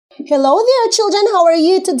Hello there, children. How are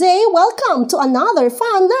you today? Welcome to another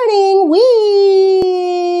fun learning with...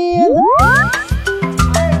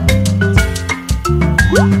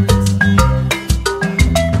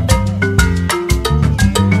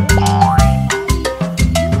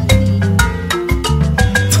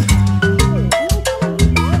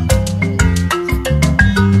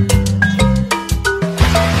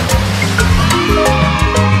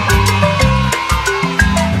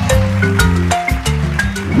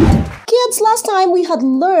 Last time we had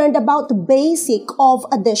learned about the basic of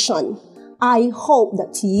addition. I hope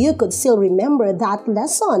that you could still remember that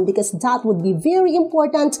lesson because that would be very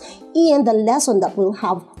important in the lesson that we'll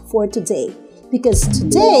have for today. Because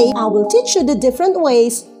today, I will teach you the different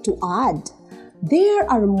ways to add. There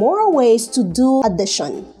are more ways to do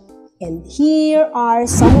addition. And here are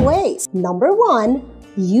some ways. Number one,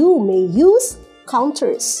 you may use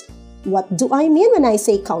counters. What do I mean when I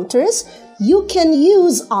say counters? You can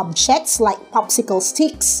use objects like popsicle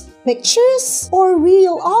sticks, pictures, or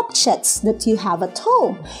real objects that you have at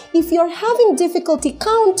home. If you're having difficulty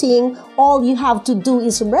counting, all you have to do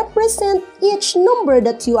is represent each number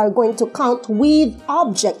that you are going to count with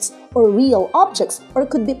objects or real objects, or it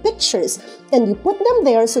could be pictures, and you put them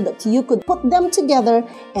there so that you could put them together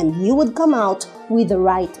and you would come out with the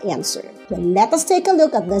right answer. Then let us take a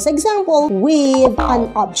look at this example with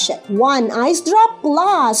an object. 1 ice drop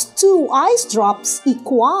plus 2 ice drops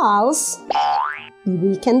equals,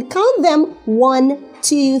 we can count them 1,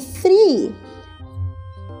 2, 3.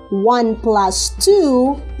 1 plus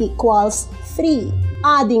 2 equals 3.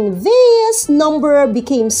 Adding this number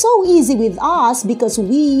became so easy with us because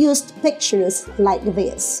we used pictures like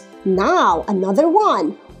this. Now, another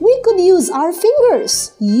one. We could use our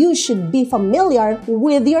fingers. You should be familiar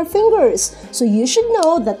with your fingers. So you should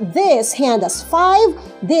know that this hand has 5,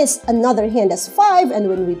 this another hand has 5, and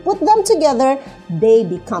when we put them together, they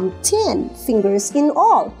become 10 fingers in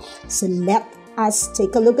all. So let us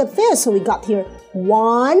take a look at this. So we got here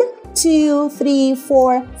 1, 2, 3,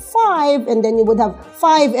 4, 5, and then you would have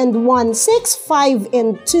 5 and 1, 6, 5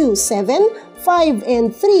 and 2, 7, 5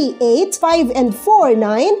 and 3, 8, 5 and 4,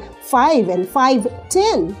 9, 5 and 5,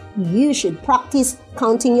 10. You should practice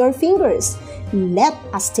counting your fingers. Let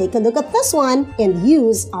us take a look at this one and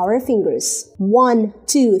use our fingers. 1,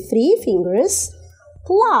 2, 3 fingers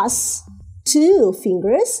plus 2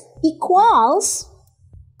 fingers equals,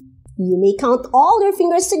 you may count all your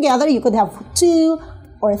fingers together. You could have 2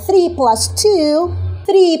 or 3 plus 2,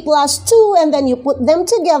 3 plus 2, and then you put them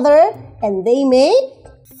together and they make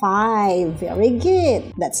 5. Very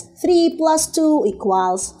good. That's 3 plus 2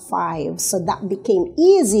 equals 5. So that became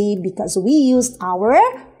easy because we used our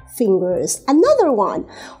fingers. Another one,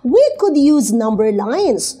 we could use number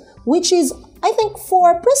lines, which is, I think,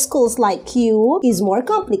 for preschools like you is more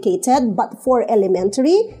complicated, but for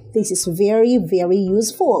elementary, this is very, very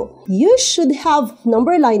useful. You should have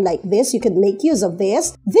number line like this. You could make use of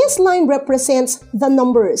this. This line represents the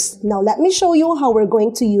numbers. Now, let me show you how we're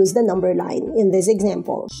going to use the number line in this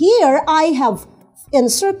example. Here, I have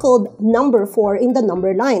encircled number 4 in the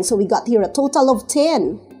number line. So we got here a total of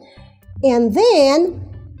 10. And then,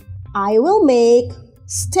 I will make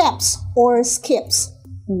steps or skips.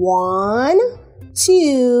 1,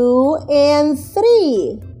 2, and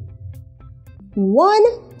 3. 1,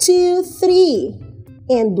 2, 3.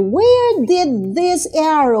 And where did this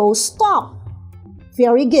arrow stop?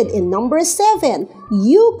 Very good. In number 7,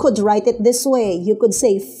 you could write it this way. You could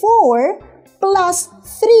say 4 plus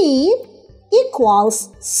 3 equals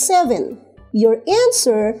 7. Your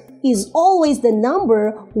answer is always the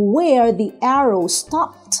number where the arrow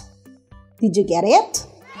stopped. Did you get it?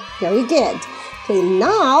 Very good. Okay,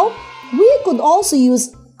 now we could also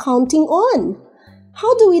use counting on.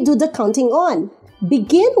 How do we do the counting on?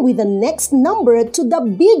 Begin with the next number to the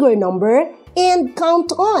bigger number and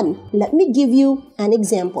count on. Let me give you an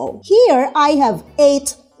example. Here I have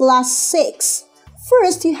 8 plus 6.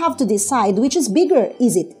 First, you have to decide which is bigger.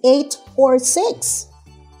 Is it 8 or 6?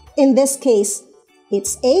 In this case,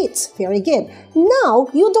 it's 8. Very good. Now,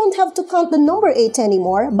 you don't have to count the number 8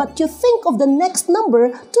 anymore, but you think of the next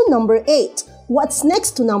number to number 8. What's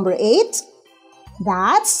next to number 8?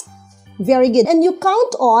 That's very good. And you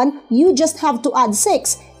count on, you just have to add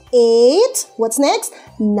 6. 8, what's next?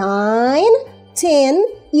 9, 10,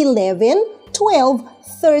 11, 12,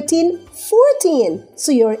 13, 14.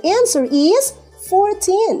 So your answer is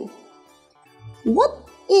 14. What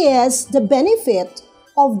is the benefit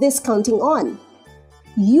of this counting on?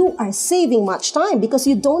 You are saving much time because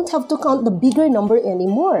you don't have to count the bigger number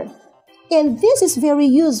anymore. And this is very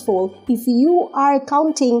useful if you are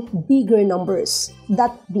counting bigger numbers,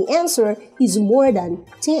 that the answer is more than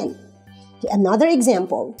 10. Okay, another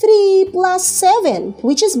example. 3 plus 7.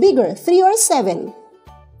 Which is bigger, 3 or 7?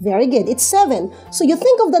 Very good, it's 7. So you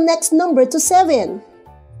think of the next number to 7.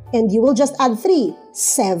 And you will just add 3.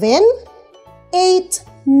 7, 8,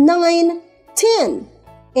 9, 10.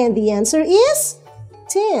 And the answer is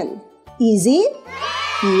 10. Easy?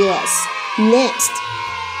 Yes. Next.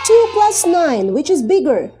 2 plus 9. Which is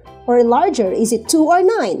bigger or larger? Is it 2 or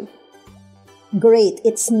 9? Great,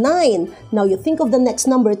 it's 9. Now you think of the next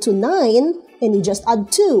number to 9 and you just add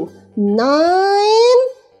 2. 9,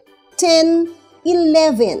 10,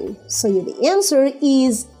 11. So the answer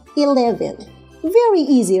is 11. Very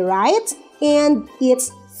easy, right? And it's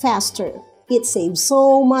faster. It saves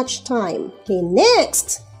so much time. Okay,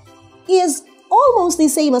 next is almost the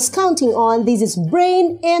same as counting on. This is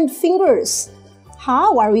brain and fingers.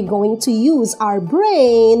 How are we going to use our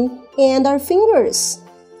brain and our fingers?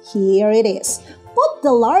 Here it is. Put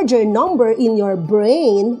the larger number in your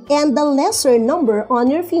brain and the lesser number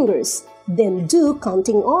on your fingers. Then do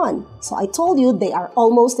counting on. So I told you they are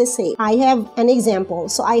almost the same. I have an example.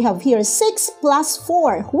 So I have here 6 plus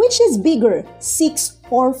 4. Which is bigger, 6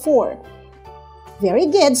 or 4? Very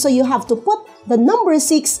good. So you have to put the number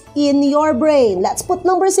 6 in your brain. Let's put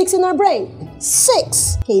number 6 in our brain.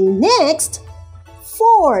 6. Okay, next.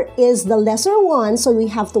 4 is the lesser one, so we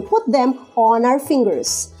have to put them on our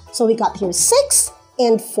fingers. So we got here 6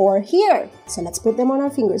 and 4 here. So let's put them on our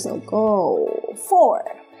fingers now. Go. 4.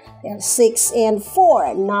 There's 6 and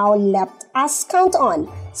 4. Now let us count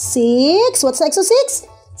on. 6. What's next to 6?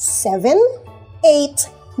 7, 8,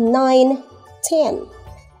 9, 10.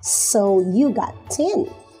 So you got 10.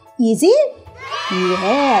 Easy?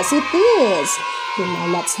 Yes, it is. Okay, now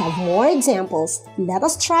let's have more examples. Let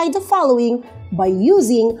us try the following by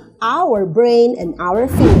using our brain and our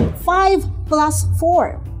finger. 5 plus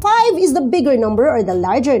 4. 5 is the bigger number or the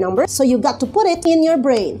larger number, so you got to put it in your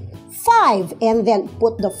brain. 5 and then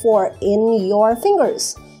put the 4 in your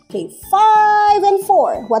fingers. Okay, 5 and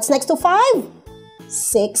 4. What's next to 5?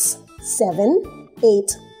 6, 7,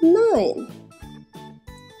 8, 9.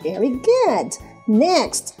 Very good.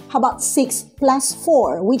 Next, how about 6 plus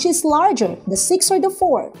 4? Which is larger, the 6 or the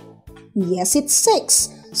 4? Yes, it's 6.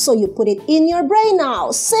 So you put it in your brain now.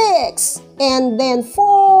 6. And then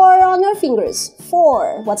 4 on your fingers.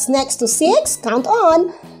 4. What's next to 6? Count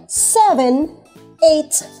on. 7,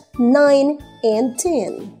 8, 9, and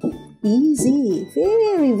 10. Easy.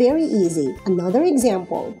 Very, very easy. Another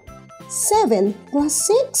example. 7 plus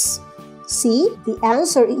 6. See, the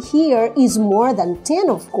answer here is more than 10,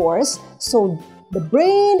 of course. So the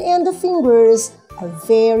brain and the fingers are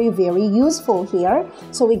very, very useful here.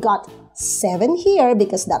 So we got 7 here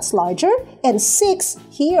because that's larger and 6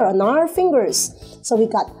 here on our fingers. So we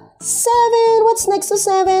got 7. What's next to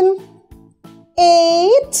 7?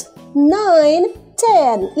 8, 9,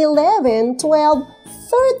 10, 11, 12,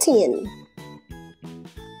 13.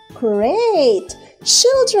 Great!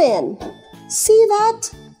 Children, see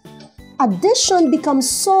that? Addition becomes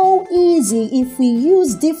so easy if we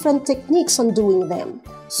use different techniques on doing them.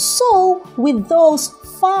 So, with those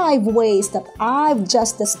 5 ways that I've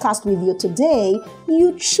just discussed with you today,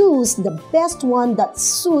 you choose the best one that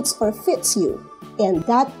suits or fits you. And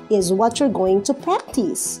that is what you're going to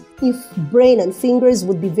practice. If brain and fingers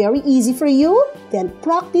would be very easy for you, then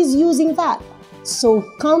practice using that. So,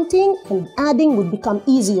 counting and adding would become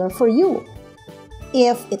easier for you.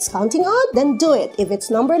 If it's counting odd, then do it. If it's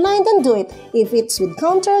number line, then do it. If it's with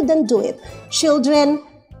counter, then do it. Children,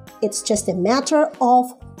 it's just a matter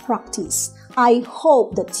of practice. I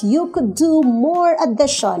hope that you could do more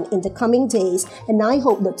addition in the coming days, and I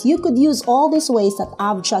hope that you could use all these ways that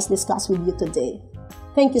I've just discussed with you today.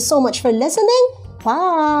 Thank you so much for listening.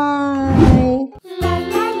 Bye!